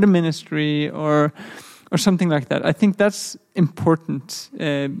or start a ministry or something like that, I think that's important,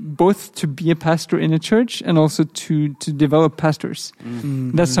 both to be a pastor in a church and also to develop pastors.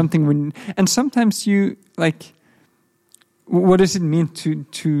 That's something and sometimes you like, what does it mean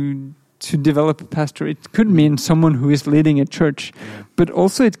to develop a pastor? It could mean someone who is leading a church, but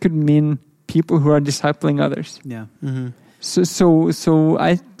also it could mean people who are discipling others. So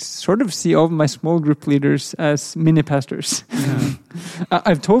I sort of see all of my small group leaders as mini pastors. Yeah.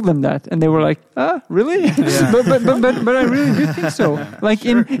 I've told them that, and they were like, really? Yeah. but I really do think so. Like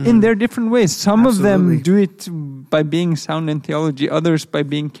in their different ways. Some Absolutely. Of them do it by being sound in theology, others by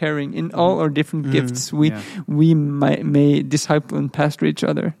being caring. In all our different gifts, we may disciple and pastor each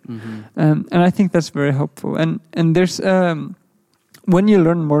other. And I think that's very helpful. And there's when you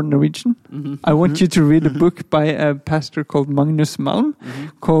learn more Norwegian, I want you to read a book by a pastor called Magnus Malm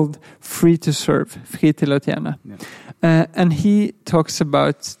called Free to Serve, Fri til å tjene. And he talks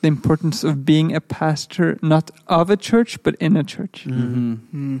about the importance of being a pastor, not of a church, but in a church.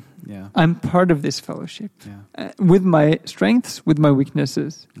 Yeah. I'm part of this fellowship with my strengths, with my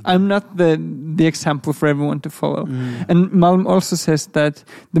weaknesses. I'm not the example for everyone to follow. And Malm also says that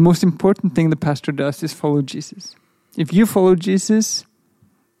the most important thing the pastor does is follow Jesus. If you follow Jesus,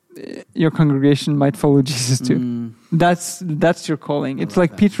 your congregation might follow Jesus too. That's your calling. It's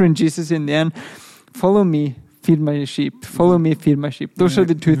like that. Peter and Jesus in the end. Follow me, feed my sheep. Follow me, feed my sheep. Those are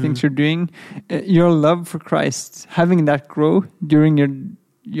the two things you're doing. Your love for Christ, having that grow during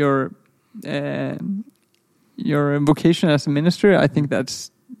your vocation as a minister. I think that's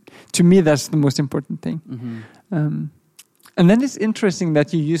the most important thing. And then it's interesting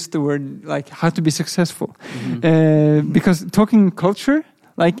that you use the word like how to be successful, because talking culture,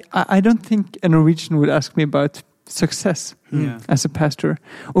 like I don't think a Norwegian would ask me about success as a pastor,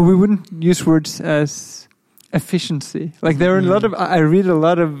 or we wouldn't use words as efficiency. Like there are a lot of, I read a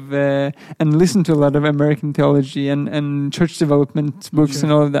lot of and listen to a lot of American theology and church development books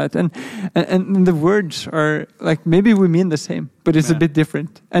and all of that, and the words are like maybe we mean the same, but it's a bit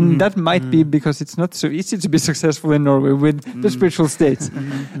different, and that might be because it's not so easy to be successful in Norway with the spiritual states.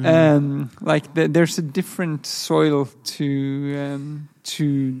 Like there's a different soil to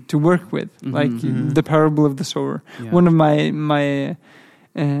work with, like the parable of the sower. One of my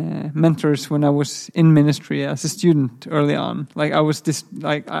mentors when I was in ministry as a student early on, like I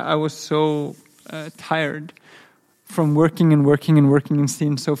was so tired from working and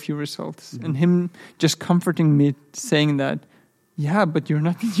seeing so few results, and him just comforting me, saying that but you're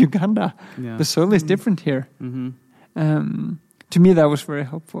not in Uganda, the soil is different here. To me that was very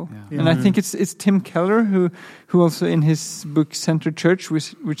helpful. And I think it's Tim Keller who also in his book Centered Church,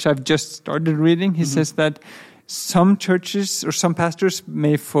 which I've just started reading, he says that some churches or some pastors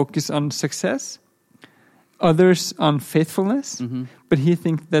may focus on success, others on faithfulness, but he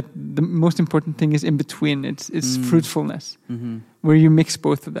thinks that the most important thing is in between. It's fruitfulness, where you mix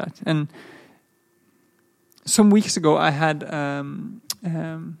both of that. And some weeks ago, I had a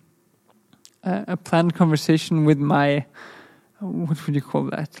planned conversation with my, what would you call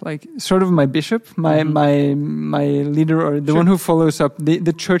that? Like sort of my bishop, my leader, or the one who follows up,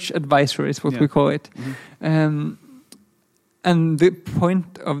 the church advisor is what we call it. And the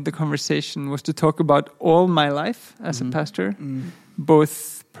point of the conversation was to talk about all my life as a pastor,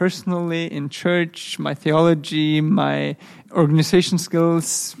 both personally in church, my theology, my organization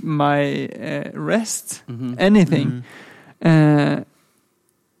skills, my rest, anything.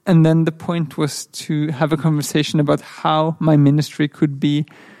 And then the point was to have a conversation about how my ministry could be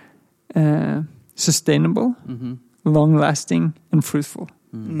sustainable, long-lasting, and fruitful.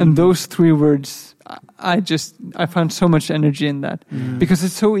 And those three words, I found so much energy in that, because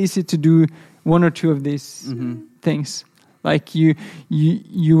it's so easy to do one or two of these things. Like you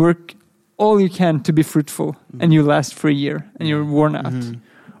work all you can to be fruitful, and you last for a year, and you're worn out.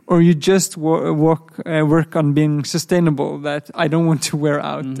 Or you just work on being sustainable, that I don't want to wear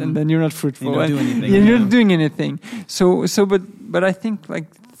out, and then you're not fruitful. You don't do anything. You're not doing anything. But I think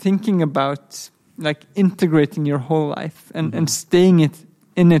like thinking about like integrating your whole life and staying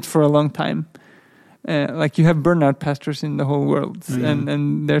in it for a long time. Like you have burnout pastors in the whole world,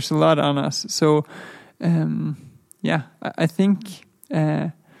 and there's a lot on us. So I think.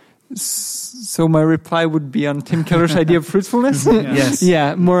 So my reply would be on Tim Keller's idea of fruitfulness. Yes.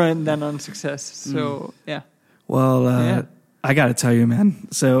 Yeah, more than on success. So, Well, I got to tell you, man.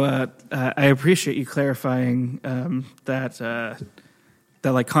 So I appreciate you clarifying that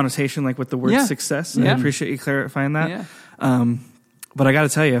like connotation, like with the word success. I appreciate you clarifying that. Yeah. But I got to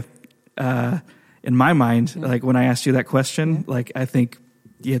tell you, in my mind, like when I asked you that question, like I think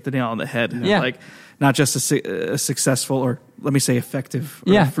you hit the nail on the head. Yeah. Like not just a successful, or let me say effective,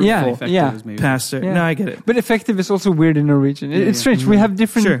 or fruitful pastor. Yeah. No, I get it. But effective is also weird in Norwegian. It's strange. We have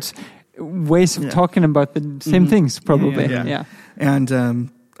different ways of talking about the same things, probably. Yeah.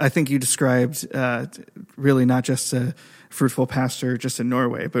 And I think you described really not just a fruitful pastor just in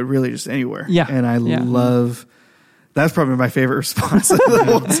Norway, but really just anywhere. Yeah. And I love That's probably my favorite response of the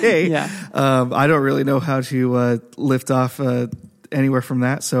whole day. Yeah. I don't really know how to lift off anywhere from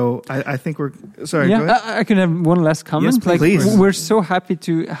that. So I think we're sorry. Yeah, go ahead. I can have one last comment. Yes, please. We're so happy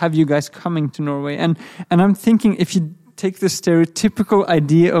to have you guys coming to Norway, and I'm thinking if you take the stereotypical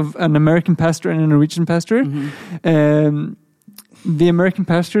idea of an American pastor and a Norwegian pastor. The American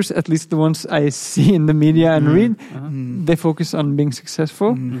pastors, at least the ones I see in the media and read, they focus on being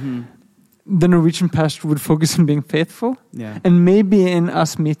successful. The Norwegian pastor would focus on being faithful. Yeah. And maybe in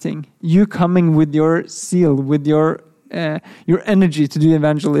us meeting, you coming with your zeal, with your energy to do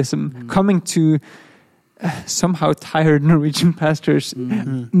evangelism, coming to somehow tired Norwegian pastors,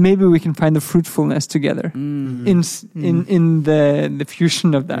 maybe we can find the fruitfulness together in the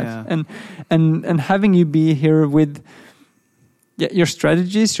fusion of that. Yeah. And having you be here with your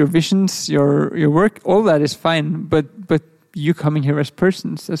strategies, your visions, your work, all that is fine. But you coming here as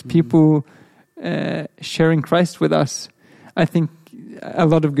persons, as people sharing Christ with us, I think a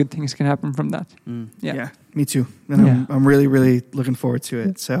lot of good things can happen from that. Yeah, me too. And I'm really, really looking forward to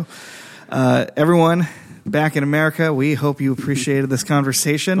it. So, everyone back in America, we hope you appreciated this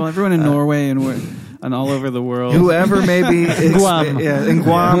conversation. Well, everyone in Norway and all over the world, whoever may be Guam, in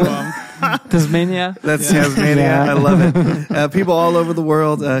Guam. Tasmania. That's Tasmania. Yeah. I love it. People all over the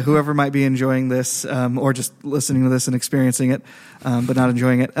world, whoever might be enjoying this or just listening to this and experiencing it, but not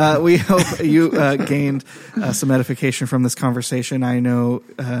enjoying it. We hope you gained some edification from this conversation. I know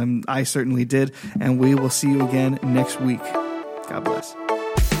I certainly did. And we will see you again next week. God bless.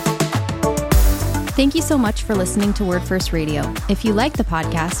 Thank you so much for listening to Word First Radio. If you like the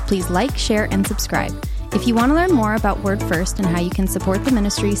podcast, please like, share, and subscribe. If you want to learn more about Word First and how you can support the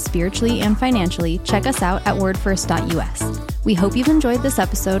ministry spiritually and financially, check us out at wordfirst.us. We hope you've enjoyed this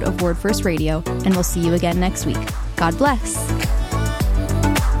episode of Word First Radio, and we'll see you again next week. God bless.